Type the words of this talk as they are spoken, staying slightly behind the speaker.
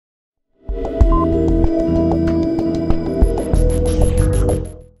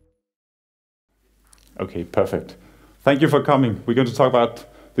Okay, perfect. Thank you for coming. We're going to talk about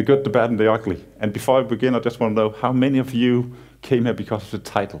the good, the bad, and the ugly. And before I begin, I just want to know how many of you came here because of the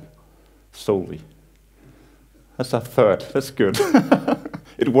title solely? That's a third. That's good.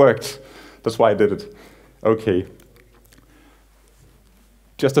 It worked. That's why I did it. Okay.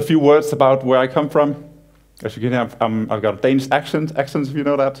 Just a few words about where I come from. As you can hear, I've got a Danish accent, if you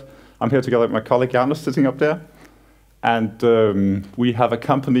know that. I'm here together with my colleague Janus, sitting up there. And we have a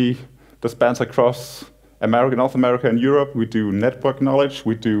company that spans across America, North America, and Europe. We do network knowledge.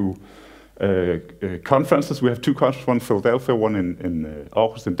 We do conferences. We have two conferences, one in Philadelphia, one in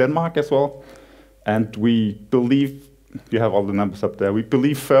Aarhus in Denmark as well. And we believe, you have all the numbers up there, we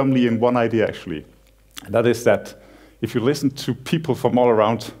believe firmly in one idea actually. And that is that if you listen to people from all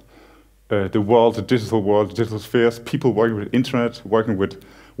around the world, the digital spheres, people working with internet, working with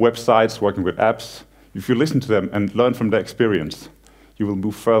websites, working with apps, if you listen to them and learn from their experience, you will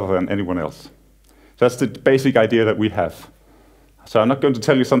move further than anyone else. That's the basic idea that we have. So I'm not going to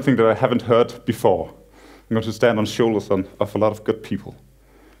tell you something that I haven't heard before. I'm going to stand on shoulders of a lot of good people.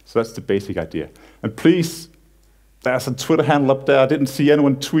 So that's the basic idea. And please, there's a Twitter handle up there. I didn't see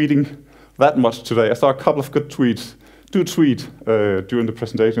anyone tweeting that much today. I saw a couple of good tweets. Do tweet during the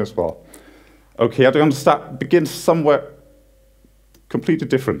presentation as well. Okay, I'm going to begin somewhere completely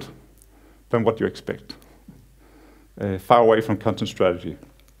different than what you expect. Far away from content strategy.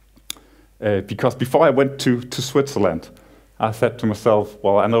 Because before I went to Switzerland, I said to myself,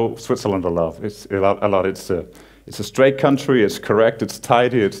 well, I know Switzerland a lot. It's a straight country, it's correct, it's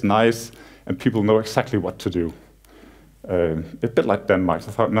tidy, it's nice, and people know exactly what to do. A bit like Denmark.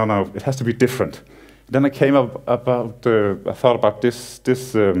 I thought, no, it has to be different. Then I came up about, I thought about this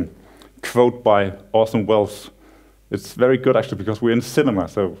quote by Orson Welles. It's very good actually because we're in cinema,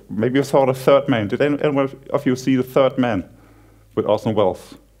 so maybe you saw The Third Man. Did anyone of you see The Third Man with Orson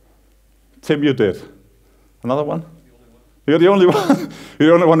Welles? Tim, you did. Another one? You're the only one. You're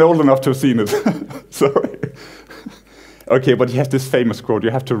the only one old enough to have seen it. Sorry. Okay, but he has this famous quote.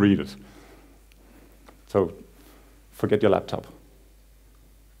 You have to read it. So, forget your laptop.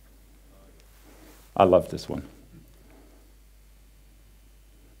 I love this one.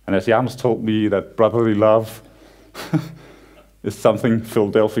 And as Janus told me, that brotherly love is something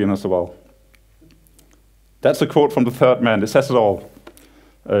Philadelphian as well. That's a quote from The Third Man. It says it all.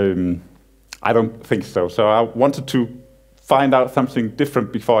 I don't think so. So I wanted to find out something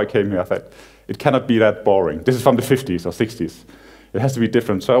different before I came here. I thought, it cannot be that boring. This is from the 50s or 60s. It has to be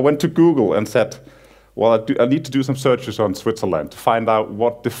different. So I went to Google and said, well, I need to do some searches on Switzerland to find out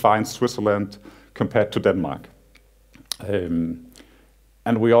what defines Switzerland compared to Denmark.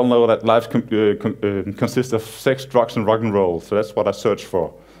 And we all know that life consists of sex, drugs, and rock and roll. So that's what I searched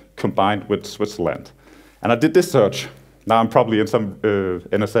for, combined with Switzerland. And I did this search. Now I'm probably in some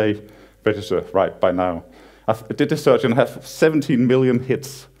NSA register right by now. I did this search and I have 17 million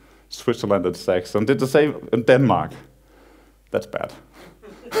hits, Switzerland and sex, and did the same in Denmark. That's bad.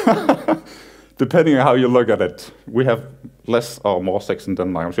 Depending on how you look at it, we have less or more sex in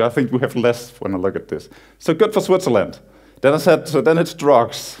Denmark. So I think we have less when I look at this. So good for Switzerland. Then I said, so then it's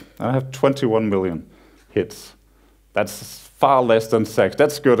drugs. I have 21 million hits. That's far less than sex.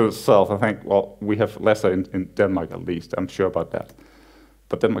 That's good in itself. I think, well, we have lesser in Denmark at least. I'm sure about that.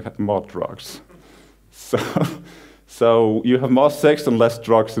 But Denmark had more drugs. So you have more sex and less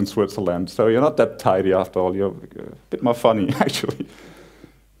drugs in Switzerland. So you're not that tidy after all. You're a bit more funny, actually.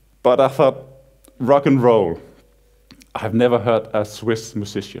 But I thought, rock and roll. I've never heard a Swiss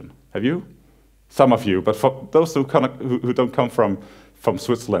musician. Have you? Some of you, but for those who don't come from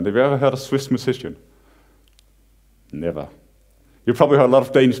Switzerland, have you ever heard a Swiss musician? Never. You probably heard a lot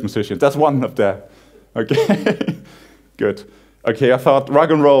of Danish musicians. That's one up there. Okay, good. Okay, I thought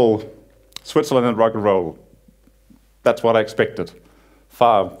rock and roll, Switzerland and rock and roll. That's what I expected.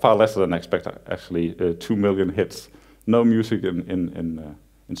 Far less than I expected, actually. 2 million hits. No music in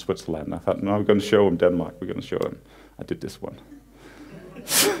Switzerland. I thought, no, we're going to show them Denmark. We're going to show them. I did this one.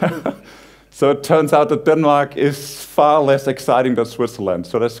 So it turns out that Denmark is far less exciting than Switzerland.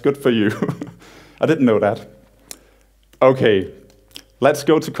 So that's good for you. I didn't know that. Okay, let's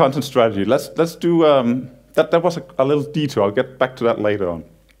go to content strategy. Let's do. That was a little detour. I'll get back to that later on,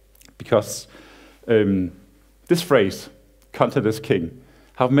 because this phrase, "content is king."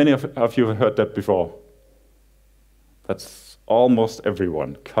 How many of you have heard that before? That's almost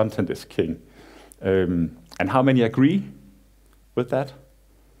everyone. Content is king. And how many agree with that?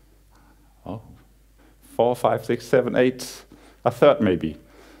 Oh, 4, 5, 6, 7, 8, a third maybe.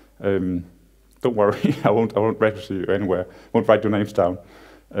 Don't worry, I won't register you anywhere. Won't write your names down.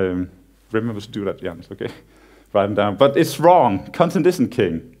 Remember to do that, Jens, okay? Write them down. But it's wrong. Content isn't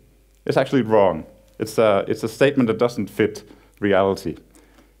king. It's actually wrong. It's a statement that doesn't fit reality.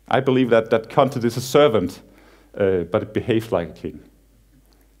 I believe that content is a servant, but it behaves like a king.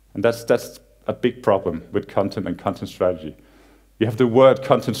 And that's a big problem with content and content strategy. You have the word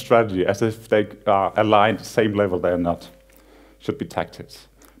content strategy as if they are aligned at the same level. They are not. Should be tactics.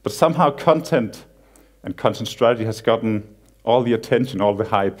 But somehow content and content strategy has gotten all the attention, all the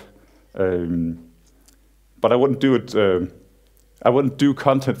hype. But I wouldn't do it. I wouldn't do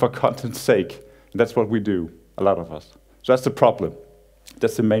content for content's sake. And that's what we do, a lot of us. So that's the problem.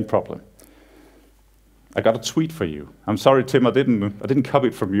 That's the main problem. I got a tweet for you. I'm sorry, Tim, I didn't copy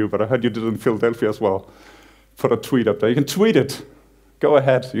it from you, but I heard you did it in Philadelphia as well. Put a tweet up there. You can tweet it. Go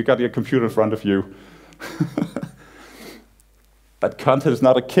ahead. You got your computer in front of you. But content is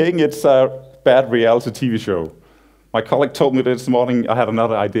not a king. It's a bad reality TV show. My colleague told me this morning I had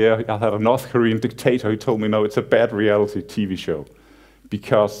another idea. I had a North Korean dictator who told me, no, it's a bad reality TV show.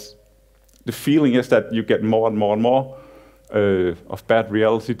 Because the feeling is that you get more and more and more of bad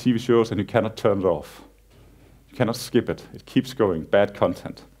reality TV shows and you cannot turn it off. You cannot skip it. It keeps going, bad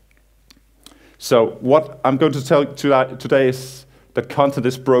content. So what I'm going to tell you today is that content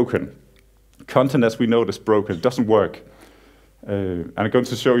is broken. Content as we know it is broken. It doesn't work. And I'm going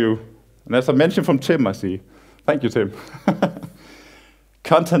to show you, and as I mentioned from Tim, I see. Thank you, Tim.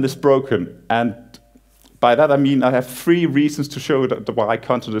 Content is broken, and by that I mean I have 3 reasons to show that why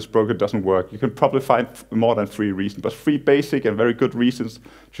content is broken doesn't work. You can probably find more than 3 reasons, but 3 basic and very good reasons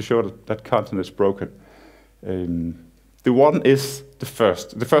to show that content is broken. The one is the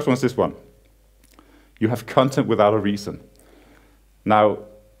first. The first one is this one. You have content without a reason. Now,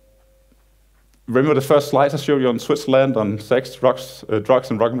 remember the first slides I showed you on Switzerland, on sex, drugs, and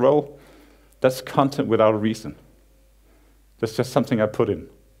rock and roll? That's content without a reason. That's just something I put in.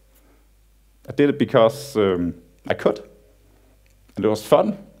 I did it because I could, and it was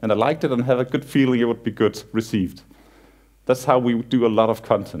fun, and I liked it, and had a good feeling it would be good received. That's how we do a lot of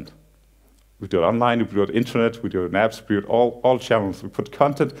content. We do it online, we do it on internet, we do it in apps, we do it all channels. We put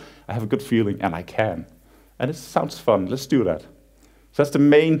content, I have a good feeling, and I can. And it sounds fun, let's do that. So that's the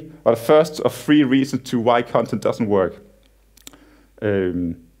main, or the first of 3 reasons to why content doesn't work.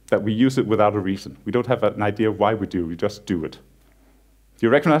 That we use it without a reason. We don't have an idea why we do, we just do it. Do you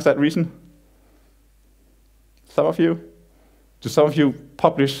recognize that reason? Some of you? Do some of you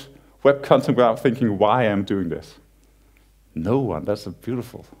publish web content without thinking why I'm doing this? No one, that's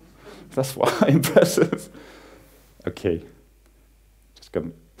beautiful. That's why impressive. Okay, just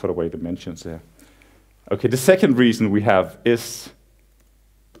gonna put away the mentions there. Okay, the second reason we have is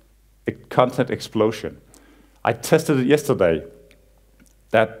a content explosion. I tested it yesterday.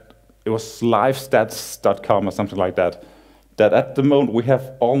 That it was livestats.com or something like that. That at the moment we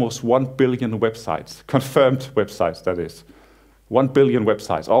have almost 1 billion websites, confirmed websites, that is. 1 billion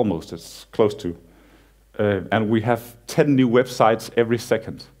websites, almost, it's close to. And we have 10 new websites every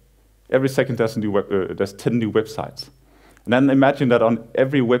second. Every second there's 10 new websites. And then imagine that on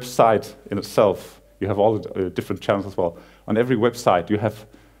every website in itself, you have all the different channels as well. On every website you have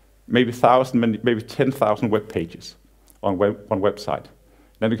maybe 1,000, maybe 10,000 web pages on one website.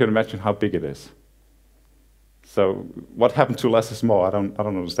 Then you can imagine how big it is. So what happened to less is more? I don't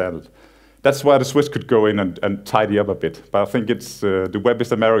understand it. That's why the Swiss could go in and tidy up a bit. But I think it's the web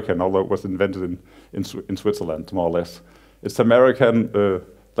is American, although it was invented in Switzerland, more or less. It's American.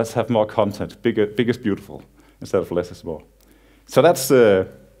 Let's have more content. Big is beautiful instead of less is more. So that's the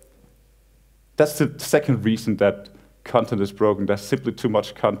second reason that content is broken. There's simply too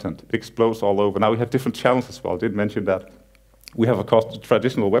much content. It explodes all over. Now we have different channels as well. I did mention that. We have, of course, the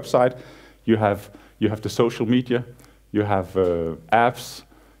traditional website. You have the social media. You have apps.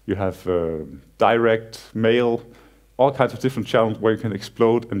 You have direct mail. All kinds of different channels where you can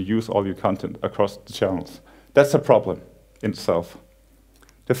explode and use all your content across the channels. That's a problem in itself.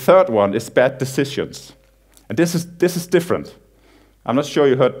 The third one is bad decisions, and this is different. I'm not sure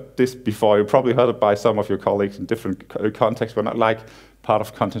you heard this before. You probably heard it by some of your colleagues in different contexts, but not like part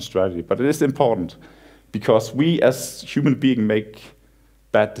of content strategy. But it is important. Because we as human beings make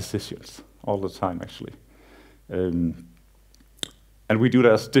bad decisions all the time, actually. And we do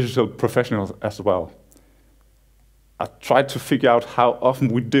that as digital professionals as well. I tried to figure out how often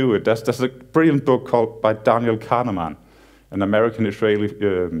we do it. There's a brilliant book called by Daniel Kahneman, an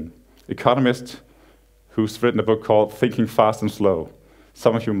American-Israeli economist who's written a book called Thinking Fast and Slow.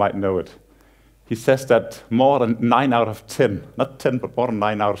 Some of you might know it. He says that more than 9 out of 10, not 10, but more than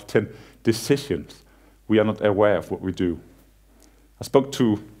 9 out of 10 decisions, we are not aware of what we do. I spoke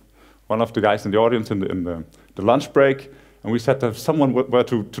to one of the guys in the audience in the lunch break, and we said that if someone were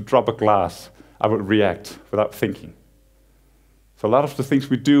to drop a glass, I would react without thinking. So a lot of the things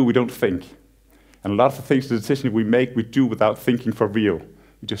we do, we don't think. And a lot of the things, the decisions we make, we do without thinking for real.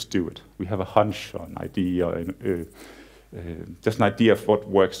 We just do it. We have a hunch or an idea, just an idea of what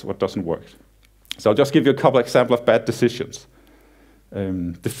works, what doesn't work. So I'll just give you a couple examples of bad decisions.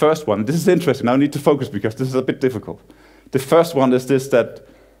 The first one, this is interesting. Now I need to focus because this is a bit difficult. The first one is this, that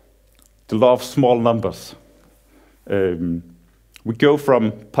the law of small numbers. We go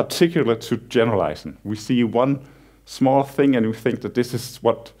from particular to generalizing. We see one small thing and we think that this is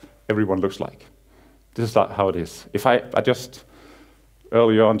what everyone looks like. This is how it is. If I just,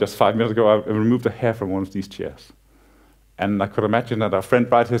 earlier on, just 5 minutes ago, I removed a hair from one of these chairs. And I could imagine that our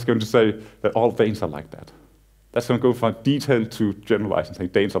friend right here is going to say that all Danes are like that. That's going to go from detail to generalize and say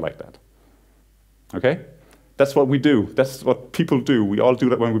Danes are like that. Okay? That's what we do. That's what people do. We all do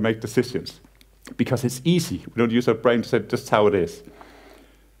that when we make decisions. Because it's easy. We don't use our brain to say this is how it is.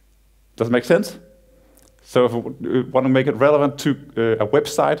 Does it make sense? So if we want to make it relevant to a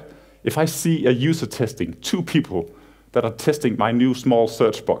website, if I see a user testing, 2 people that are testing my new small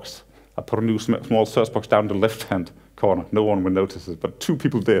search box, I put a new small search box down the left-hand corner. No one will notice it, but 2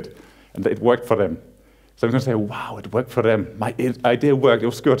 people did, and it worked for them. So I'm going to say, wow, it worked for them. My idea worked, it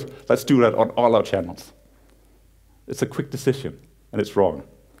was good. Let's do that on all our channels. It's a quick decision, and it's wrong.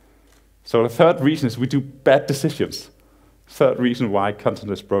 So the third reason is we do bad decisions. Third reason why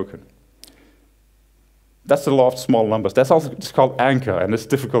content is broken. That's the law of small numbers. That's also it's called anchor, and it's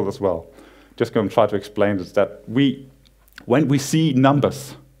difficult as well. Just going to try to explain this, that when we see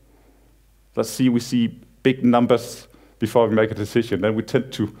numbers, let's see, we see big numbers before we make a decision, then we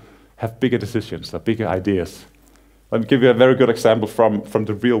tend to have bigger decisions, or bigger ideas. Let me give you a very good example from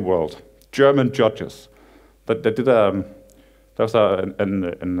the real world. German judges, they did there was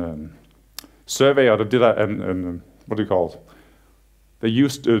a survey, or they did what do you call it? They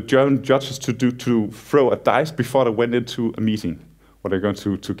used German judges to throw a dice before they went into a meeting, where they're going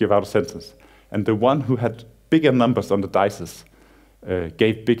to give out a sentence. And the one who had bigger numbers on the dices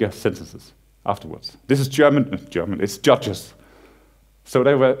gave bigger sentences afterwards. This is German, it's judges. So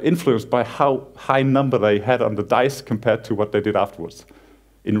they were influenced by how high number they had on the dice compared to what they did afterwards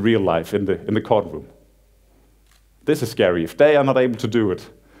in real life, in the courtroom. This is scary. If they are not able to do it,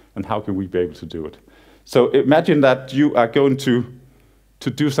 then how can we be able to do it? So imagine that you are going to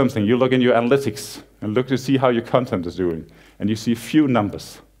do something. You look in your analytics and look to see how your content is doing, and you see few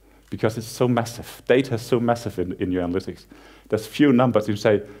numbers because it's so massive. Data is so massive in your analytics. There's few numbers. You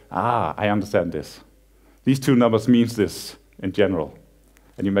say, I understand this. These 2 numbers means this in general,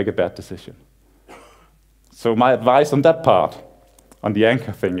 and you make a bad decision. So my advice on that part, on the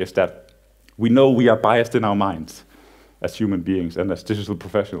anchor thing, is that we know we are biased in our minds as human beings and as digital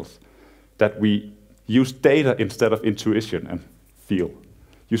professionals, that we use data instead of intuition and feel.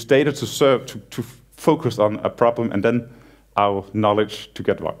 Use data to focus on a problem and then our knowledge to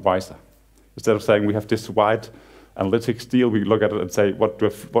get wiser. Instead of saying we have this wide analytics deal, we look at it and say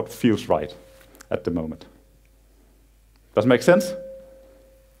what feels right at the moment. Does it make sense?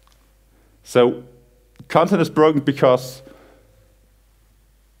 So content is broken because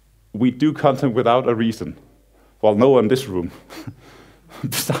we do content without a reason. Well, no one in this room,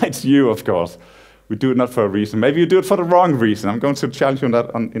 besides you, of course. We do it not for a reason. Maybe you do it for the wrong reason. I'm going to challenge you on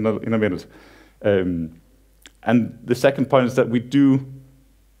that in a minute. And the second point is that we do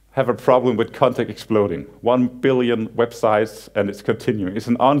have a problem with content exploding. 1 billion websites, and it's continuing. It's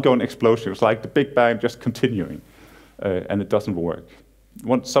an ongoing explosion. It's like the Big Bang just continuing, and it doesn't work.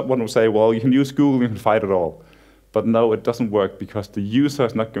 Someone will say, well, you can use Google, you can fight it all. But no, it doesn't work because the user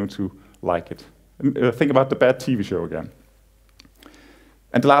is not going to like it. Think about the bad TV show again.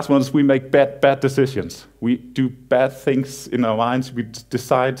 And the last one is we make bad decisions. We do bad things in our minds. We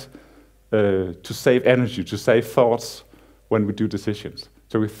decide to save energy, to save thoughts when we do decisions.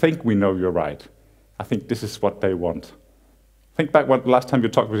 So we think we know you're right. I think this is what they want. Think back when the last time you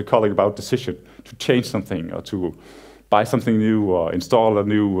talked with a colleague about decision, to change something or to buy something new or install a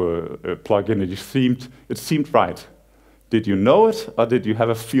new plugin. It seemed right. Did you know it or did you have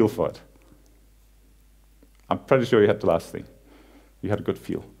a feel for it? I'm pretty sure you had the last thing. You had a good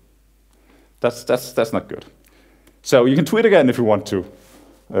feel. That's not good. So you can tweet again if you want to.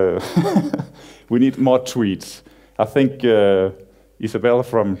 We need more tweets. I think Isabella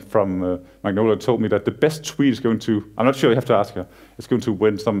from Magnolia told me that the best tweet is going to, I'm not sure, you have to ask her, is going to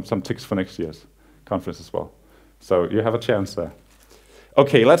win some tickets for next year's conference as well. So you have a chance there.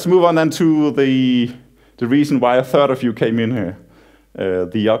 Okay, let's move on then to the reason why a third of you came in here.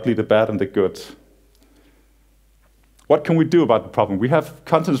 The ugly, the bad, and the good. What can we do about the problem? We have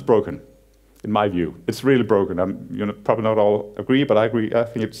content is broken, in my view. It's really broken. You probably not all agree, but I agree. I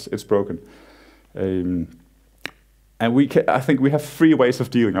think it's broken. And And I think we have 3 ways of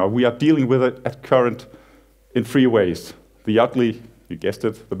dealing, or we are dealing with it at current in 3 ways. The ugly, you guessed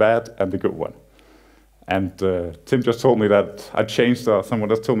it, the bad, and the good one. And Tim just told me that I changed, someone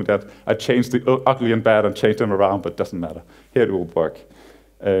else told me that I changed the ugly and bad and changed them around, but it doesn't matter. Here it will work.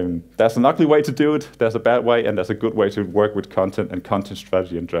 There's an ugly way to do it, there's a bad way, and there's a good way to work with content and content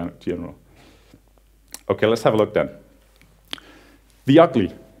strategy in general. Okay, let's have a look then. The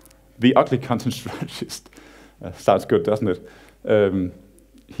ugly content strategist. Sounds good, doesn't it?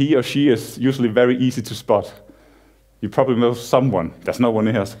 He or she is usually very easy to spot. You probably know someone. There's no one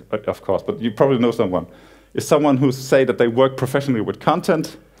here, of course, but you probably know someone. It's someone who say that they work professionally with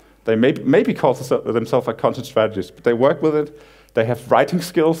content. They maybe call themselves a content strategist, but they work with it. They have writing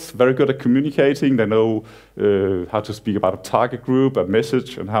skills, very good at communicating. They know how to speak about a target group, a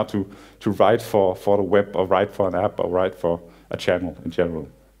message, and how to write for the web, or write for an app, or write for a channel in general.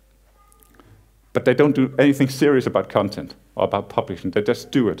 But they don't do anything serious about content or about publishing. They just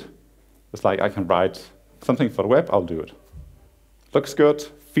do it. It's like, I can write something for the web, I'll do it. Looks good,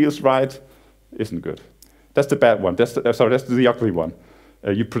 feels right, isn't good. That's the bad one. That's the ugly one.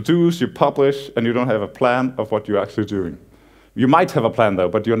 You produce, you publish, and you don't have a plan of what you're actually doing. You might have a plan, though,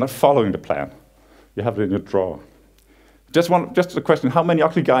 but you're not following the plan. You have it in your drawer. Just a question, how many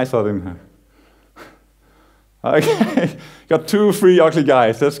ugly guys are in here? Okay, got 2, 3 ugly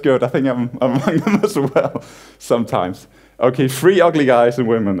guys. That's good. I think I'm among them as well, sometimes. Okay, 3 ugly guys and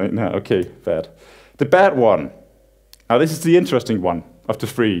women in here. Okay, bad. The bad one. Now, this is the interesting one of the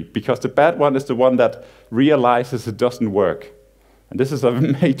 3, because the bad one is the one that realizes it doesn't work. And this is a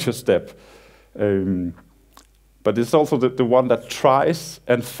major step. But it's also the one that tries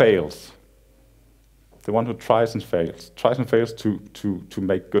and fails. The one who tries and fails to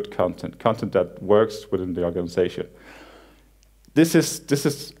make good content that works within the organization. This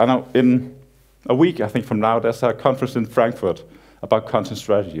is, I know, in a week, I think from now, there's a conference in Frankfurt about content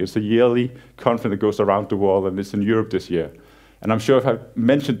strategy. It's a yearly conference that goes around the world, and it's in Europe this year. And I'm sure if I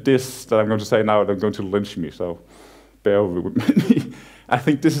mentioned this that I'm going to say now, they're going to lynch me, so bear over with me. I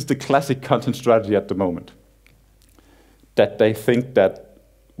think this is the classic content strategy at the moment. That they think that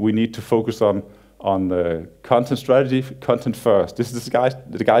we need to focus on content strategy, content first. This is the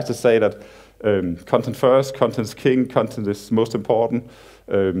guys that say that content first, content's king, content is most important,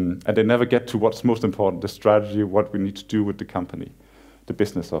 and they never get to what's most important, the strategy, what we need to do with the company, the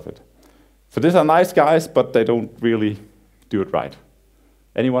business of it. So these are nice guys, but they don't really do it right.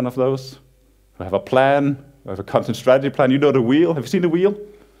 Any one of those who have a plan, who have a content strategy plan? You know the wheel. Have you seen the wheel?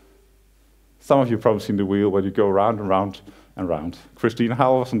 Some of you have probably seen the wheel where you go round and round and round. Christine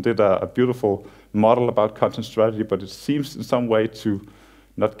Halvorsen did a beautiful model about content strategy, but it seems in some way to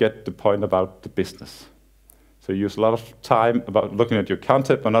not get the point about the business. So you use a lot of time about looking at your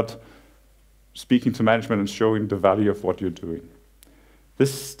content, but not speaking to management and showing the value of what you're doing.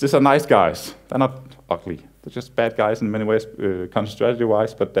 These are nice guys. They're not ugly. They're just bad guys in many ways, content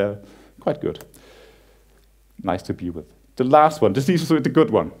strategy-wise, but they're quite good. Nice to be with. The last one, this is the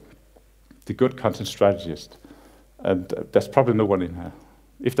good one. The good content strategist. And there's probably no one in here.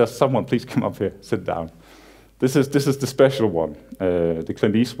 If there's someone, please come up here, sit down. This is the special one, the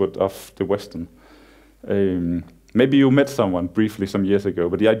Clint Eastwood of the Western. Maybe you met someone briefly some years ago,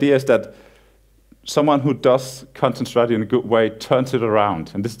 but the idea is that someone who does content strategy in a good way turns it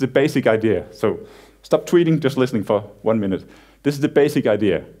around. And this is the basic idea. So stop tweeting, just listening for 1 minute. This is the basic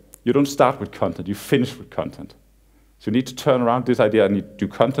idea. You don't start with content, you finish with content. So you need to turn around this idea. I need to do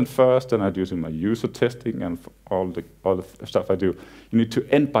content first, and I do my user testing and all the stuff I do. You need to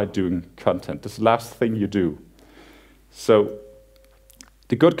end by doing content. This is the last thing you do. So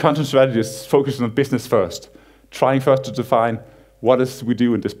the good content strategy is focusing on business first, trying first to define what is we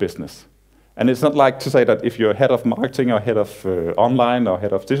do in this business. And it's not like to say that if you're head of marketing or head of online or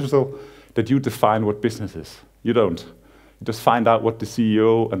head of digital, that you define what business is. You don't. You just find out what the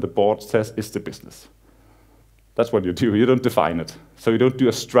CEO and the board says is the business. That's what you do. You don't define it. So you don't do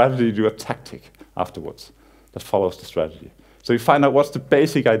a strategy, you do a tactic afterwards that follows the strategy. So you find out what's the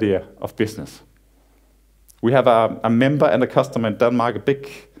basic idea of business. We have a member and a customer in Denmark, a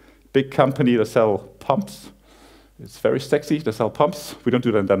big company that sell pumps. It's very sexy, they sell pumps. We don't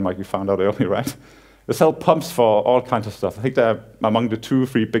do that in Denmark, you found out earlier, right? They sell pumps for all kinds of stuff. I think they're among the 2 or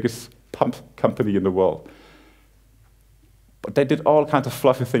 3 biggest pump company in the world. But they did all kinds of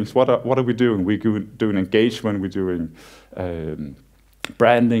fluffy things. What are we doing? We're doing engagement, we're doing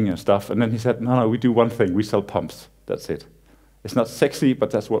branding and stuff. And then he said, no, we do one thing, we sell pumps. That's it. It's not sexy,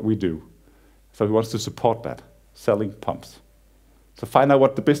 but that's what we do. So he wants to support that, selling pumps. So find out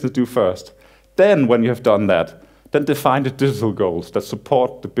what the business do first. Then when you have done that, then define the digital goals that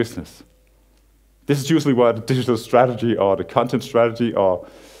support the business. This is usually where the digital strategy or the content strategy or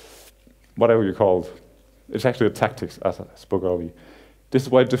whatever you call it, it's actually a tactics, as I spoke earlier. This is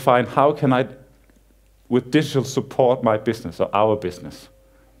where I define how can I, with digital, support my business or our business.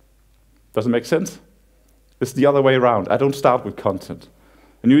 Does it make sense? It's the other way around. I don't start with content.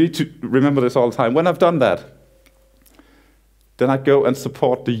 And you need to remember this all the time. When I've done that, then I go and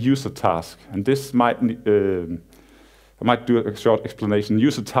support the user task. And this might, I might do a short explanation.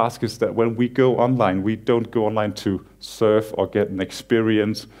 User task is that when we go online, we don't go online to surf or get an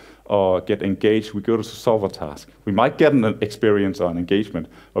experience or get engaged. We go to solve a task. We might get an experience or an engagement,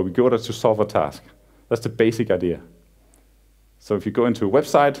 or we go there to solve a task. That's the basic idea. So if you go into a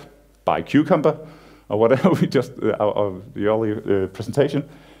website, buy cucumber, or whatever we just, the early presentation,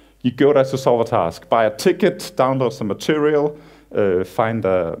 you go there to solve a task. Buy a ticket, download some material, find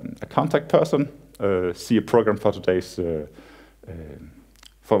a contact person, see a program for today's,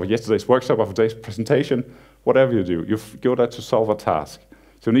 for yesterday's workshop or for today's presentation, whatever you do, you go there to solve a task.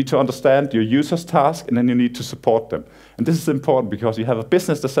 So you need to understand your user's task, and then you need to support them. And this is important because you have a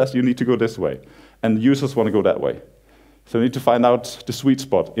business that says you need to go this way, and users want to go that way. So you need to find out the sweet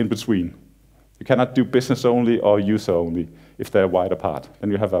spot in between. You cannot do business only or user only if they're wide apart. Then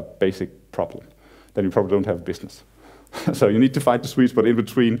you have a basic problem. Then you probably don't have a business. So you need to find the sweet spot in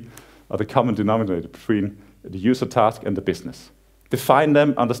between, or the common denominator between the user task and the business. Define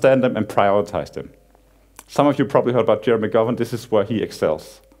them, understand them, and prioritize them. Some of you probably heard about Jeremy McGovern. This is where he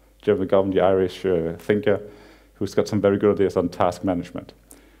excels. Jeremy McGovern, the Irish thinker, who's got some very good ideas on task management.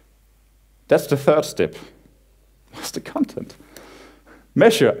 That's the third step. What's the content?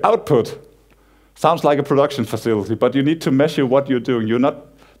 Measure, output. Sounds like a production facility, but you need to measure what you're doing. You're not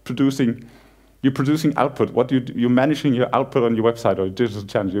producing, you're producing output. You're managing your output on your website or your digital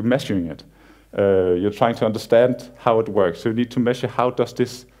channel. You're measuring it. You're trying to understand how it works. So you need to measure how does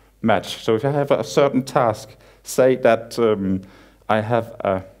this match. So if I have a certain task, say that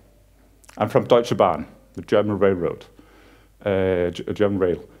I'm from Deutsche Bahn, the German railroad, German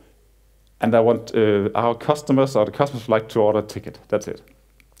rail, and I want our customers or the customers would like to order a ticket. That's it.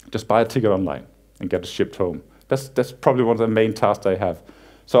 Just buy a ticket online and get it shipped home. That's probably one of the main tasks I have.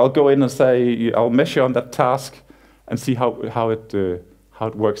 So I'll go in and say I'll measure on that task and see how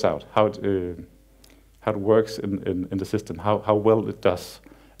it works out, how it works in the system, how well it does,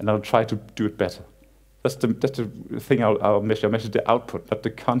 and I'll try to do it better. That's the thing I'll measure. I measure the output, not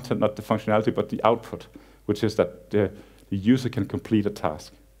the content, not the functionality, but the output, which is that the user can complete a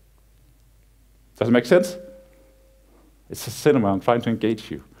task. Does it make sense? It's a cinema. I'm trying to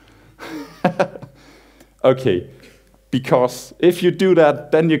engage you. Okay, because if you do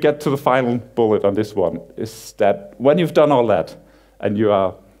that, then you get to the final bullet on this one, is that when you've done all that, and you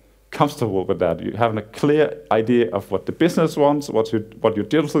are comfortable with that, you have a clear idea of what the business wants, what your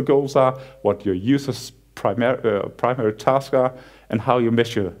digital goals are, what your users' primary tasks are, and how you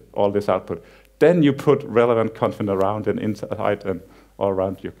measure all this output. Then you put relevant content around and inside and all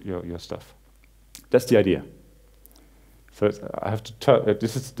around your stuff. That's the idea. So I have to turn.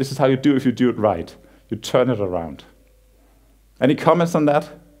 This is how you do if you do it right. You turn it around. Any comments on that?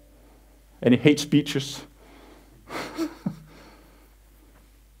 Any hate speeches?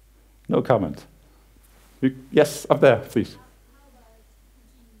 No comment. Yes, up there, please. How about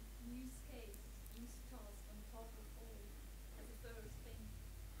putting use case, use task on top of all as a first thing?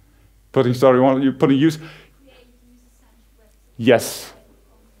 You're putting use. Create user-centered websites. Yes.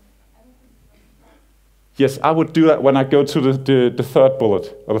 Yes, I would do that when I go to the third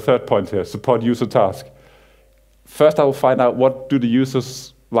bullet, or the third point here, support user task. First, I will find out what do the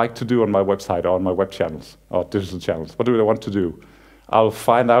users like to do on my website or on my web channels or digital channels. What do they want to do? I'll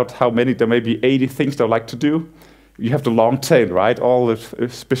find out how many, there may be 80 things they like to do. You have the long tail, right? All the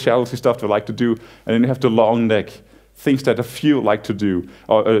specialty stuff they like to do, and then you have the long neck, things that a few like to do,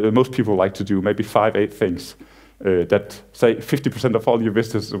 or most people like to do, maybe 5, 8 things that, say, 50% of all your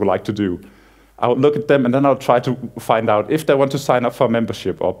visitors would like to do. I'll look at them, and then I'll try to find out if they want to sign up for a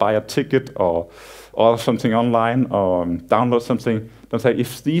membership, or buy a ticket, or order something online, or download something. Then say,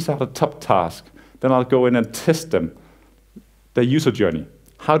 if these are the top tasks, then I'll go in and test them. Their user journey.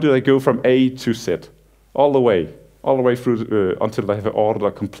 How do they go from A to Z? All the way through until they have ordered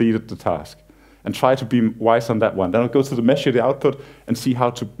or completed the task. And try to be wise on that one. Then I'll go to the measure the output and see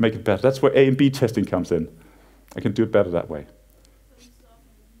how to make it better. That's where A and B testing comes in. I can do it better that way. So you start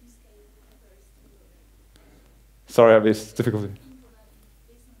with the use case with the first two. Sorry, I have this difficulty. People that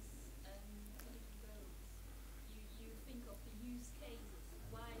business and digital goals, you think of the use cases.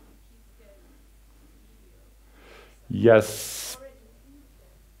 Why do people go to video? Yes.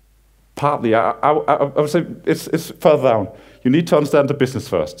 Partly, I would say it's further down. You need to understand the business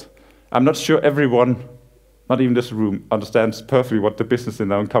first. I'm not sure everyone, not even this room, understands perfectly what the business in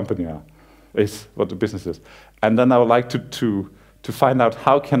their own company is, what the business is. And then I would like to find out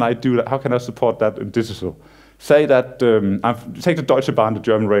how can I do that, how can I support that in digital. Say that, take the Deutsche Bahn, the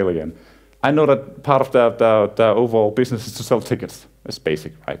German rail again. I know that part of their overall business is to sell tickets. That's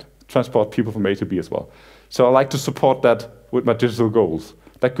basic, right? Transport people from A to B as well. So I like to support that with my digital goals.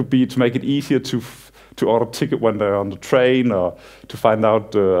 That could be to make it easier to order a ticket when they're on the train, or to find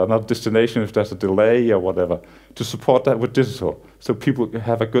out another destination if there's a delay or whatever. To support that with digital, so people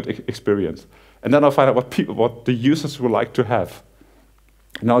have a good experience. And then I'll find out what the users would like to have.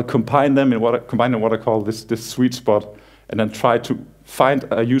 And I'll combine them in what I call this sweet spot, and then try to find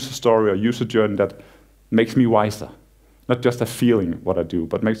a user story or user journey that makes me wiser. Not just a feeling what I do,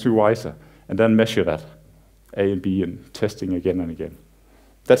 but makes me wiser. And then measure that, A and B, and testing again and again.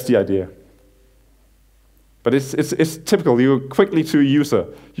 That's the idea. But it's typical. You go quickly to a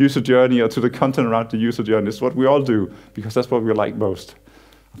user journey, or to the content around the user journey. It's what we all do, because that's what we like most.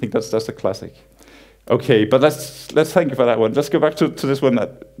 I think that's a classic. Okay, but let's thank you for that one. Let's go back to this one.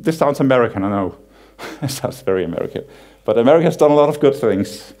 This sounds American, I know. It sounds very American. But America has done a lot of good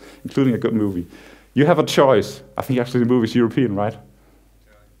things, including a good movie. You have a choice. I think actually the movie is European, right?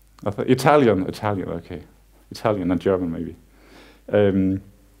 Italian, okay. Italian and German, maybe.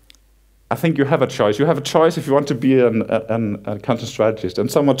 I think you have a choice. You have a choice if you want to be a content strategist.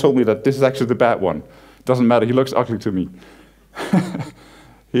 And someone told me that this is actually the bad one. Doesn't matter, he looks ugly to me.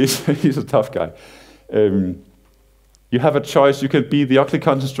 He's a tough guy. You have a choice. You can be the ugly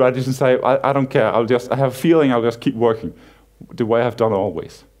content strategist and say, I don't care, I have a feeling, I'll just keep working the way I've done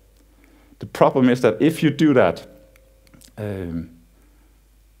always. The problem is that if you do that,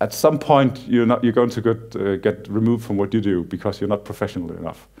 at some point you're going to get removed from what you do because you're not professional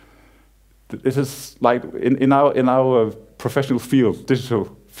enough. This is like in our professional field,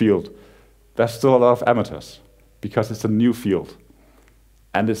 digital field, there's still a lot of amateurs because it's a new field.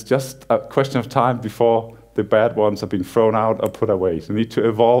 And it's just a question of time before the bad ones are being thrown out or put away. So you need to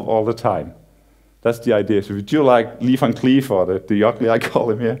evolve all the time. That's the idea. So if you do like Lee Van Cleef, or the ugly I call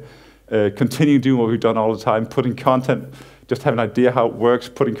him here, continue doing what we've done all the time, putting content, just have an idea how it works,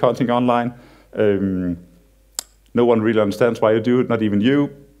 putting content online. No one really understands why you do it, not even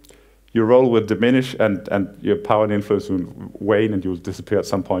you. Your role will diminish, and your power and influence will wane, and you'll disappear at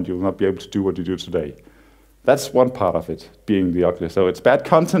some point. You'll not be able to do what you do today. That's one part of it, being the ugly. So it's bad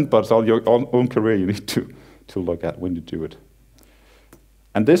content, but it's all your own career you need to look at when you do it.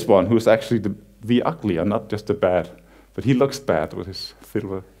 And this one, who's actually the ugly, and not just the bad, but he looks bad with his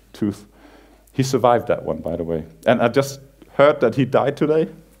silver tooth. He survived that one, by the way. And I just heard that he died today.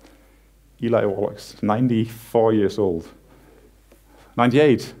 Eli Wallach's 94 years old.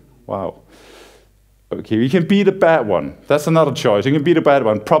 98. Wow. Okay, you can be the bad one. That's another choice. You can be the bad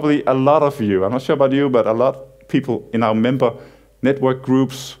one. Probably a lot of you, I'm not sure about you, but a lot of people in our member network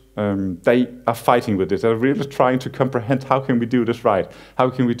groups, they are fighting with this. They're really trying to comprehend, how can we do this right? How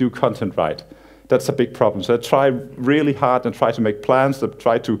can we do content right? That's a big problem. So they try really hard and try to make plans, that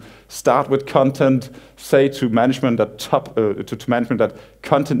try to start with content, say to management to management that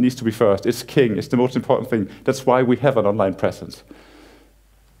content needs to be first. It's king, it's the most important thing. That's why we have an online presence.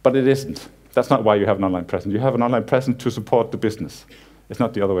 But it isn't. That's not why you have an online presence. You have an online presence to support the business. It's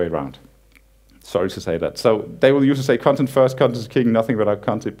not the other way around. Sorry to say that. So they will usually say content first, content is king, nothing without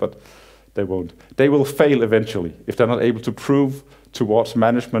content, but they won't. They will fail eventually if they're not able to prove towards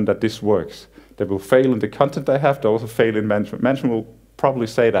management that this works. They will fail in the content they have, they also fail in management. Management will probably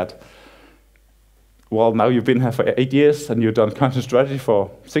say that, well, now you've been here for 8 years and you've done content strategy for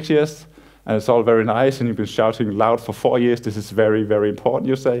 6 years, and it's all very nice, and you've been shouting loud for 4 years, this is very, very important,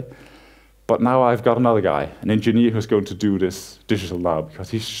 you say. But now I've got another guy, an engineer who's going to do this digital now, because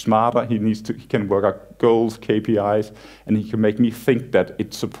he's smarter, he can work out goals, KPIs, and he can make me think that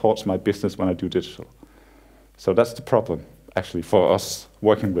it supports my business when I do digital. So that's the problem, actually, for us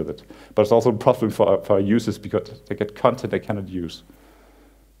working with it. But it's also a problem for our users, because they get content they cannot use.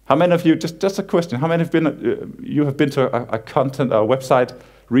 How many of you, just a question, how many you have been to a content, a website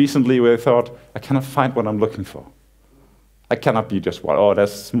recently where you thought, I cannot find what I'm looking for? I cannot be just one. Oh,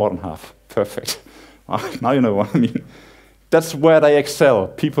 that's more than half. Perfect. Now you know what I mean. That's where they excel.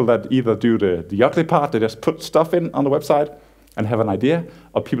 People that either do the ugly part, they just put stuff in on the website and have an idea,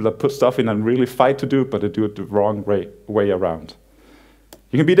 or people that put stuff in and really fight to do it, but they do it the wrong way around.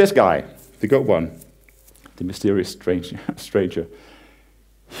 You can be this guy, the good one, the mysterious stranger.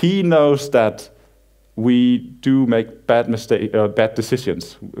 He knows that we do make bad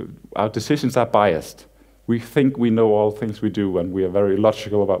decisions. Our decisions are biased. We think we know all things we do, and we are very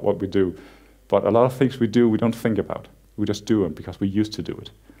logical about what we do. But a lot of things we do, we don't think about. We just do them because we used to do it.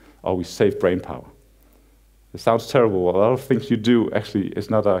 or we save brain power. It sounds terrible. A lot of things you do actually is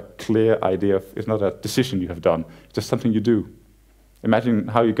not a clear idea, it's not a decision you have done, it's just something you do. Imagine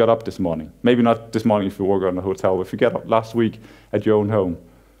how you got up this morning. Maybe not this morning if you work in a hotel, but if you get up last week at your own home,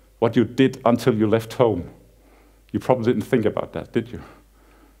 what you did until you left home. You probably didn't think about that, did you?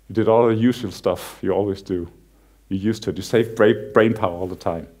 You did all the usual stuff you always do. You used to it. You save brain power all the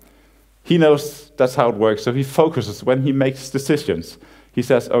time. He knows that's how it works, so he focuses when he makes decisions. He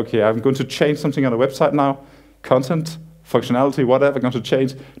says, okay, I'm going to change something on the website now, content, functionality, whatever, I'm going to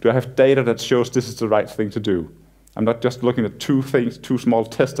change. Do I have data that shows this is the right thing to do? I'm not just looking at two things, two small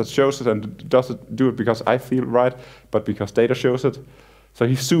tests that shows it and doesn't do it because I feel right, but because data shows it. So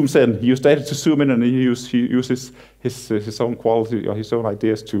he zooms in. He uses data to zoom in, and he uses his own quality or his own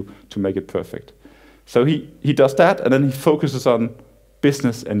ideas to make it perfect. So he does that, and then he focuses on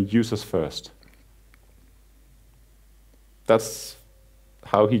business and users first. That's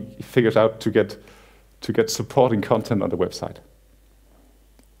how he figures out to get supporting content on the website.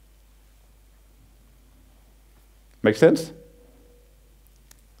 Make sense?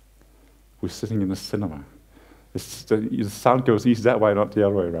 We're sitting in a cinema. The sound goes easy that way, not the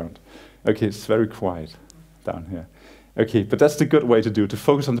other way around. Okay, it's very quiet down here. Okay, but that's the good way to do, to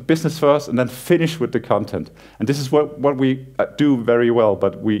focus on the business first and then finish with the content. And this is what we do very well,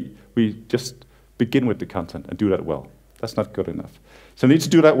 but we just begin with the content and do that well. That's not good enough. So you need to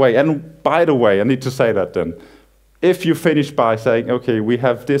do that way. And by the way, I need to say that then. If you finish by saying, okay, we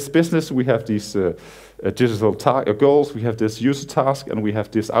have this business, we have these digital goals, we have this user task, and we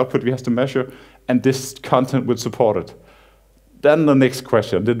have this output we have to measure, and this content would support it. Then the next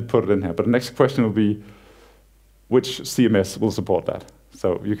question, I didn't put it in here, but the next question will be, which CMS will support that?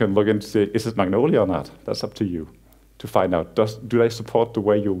 So you can look into, say, is it Magnolia or not? That's up to you to find out. Do they support the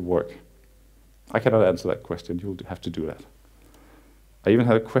way you work? I cannot answer that question. You'll have to do that. I even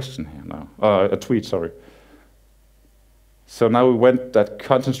had a question here now. A tweet, sorry. So now we went that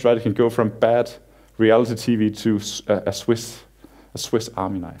content strategy can go from bad reality TV to a Swiss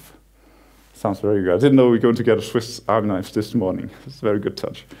Army knife. Sounds very good. I didn't know we were going to get a Swiss Army knife this morning. It's a very good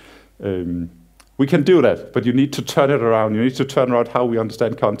touch. We can do that, but you need to turn it around. You need to turn around how we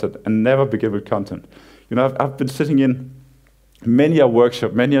understand content and never begin with content. You know, I've been sitting in many a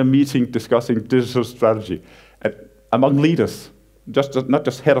workshop, many a meeting discussing digital strategy among leaders, not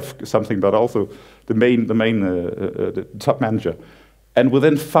just head of something, but also the top manager. And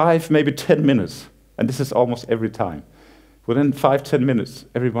within 5, maybe 10 minutes, and this is almost every time, within 5-10 minutes,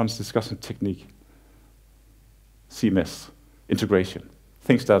 everyone's discussing technique, CMS, integration,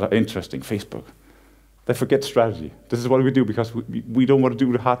 things that are interesting, Facebook. They forget strategy. This is what we do because we don't want to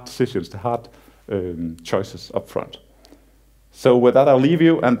do the hard decisions, the hard choices up front. So with that, I'll leave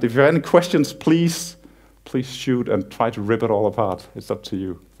you. And if you have any questions, please shoot and try to rip it all apart. It's up to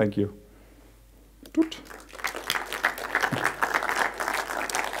you. Thank you. Good.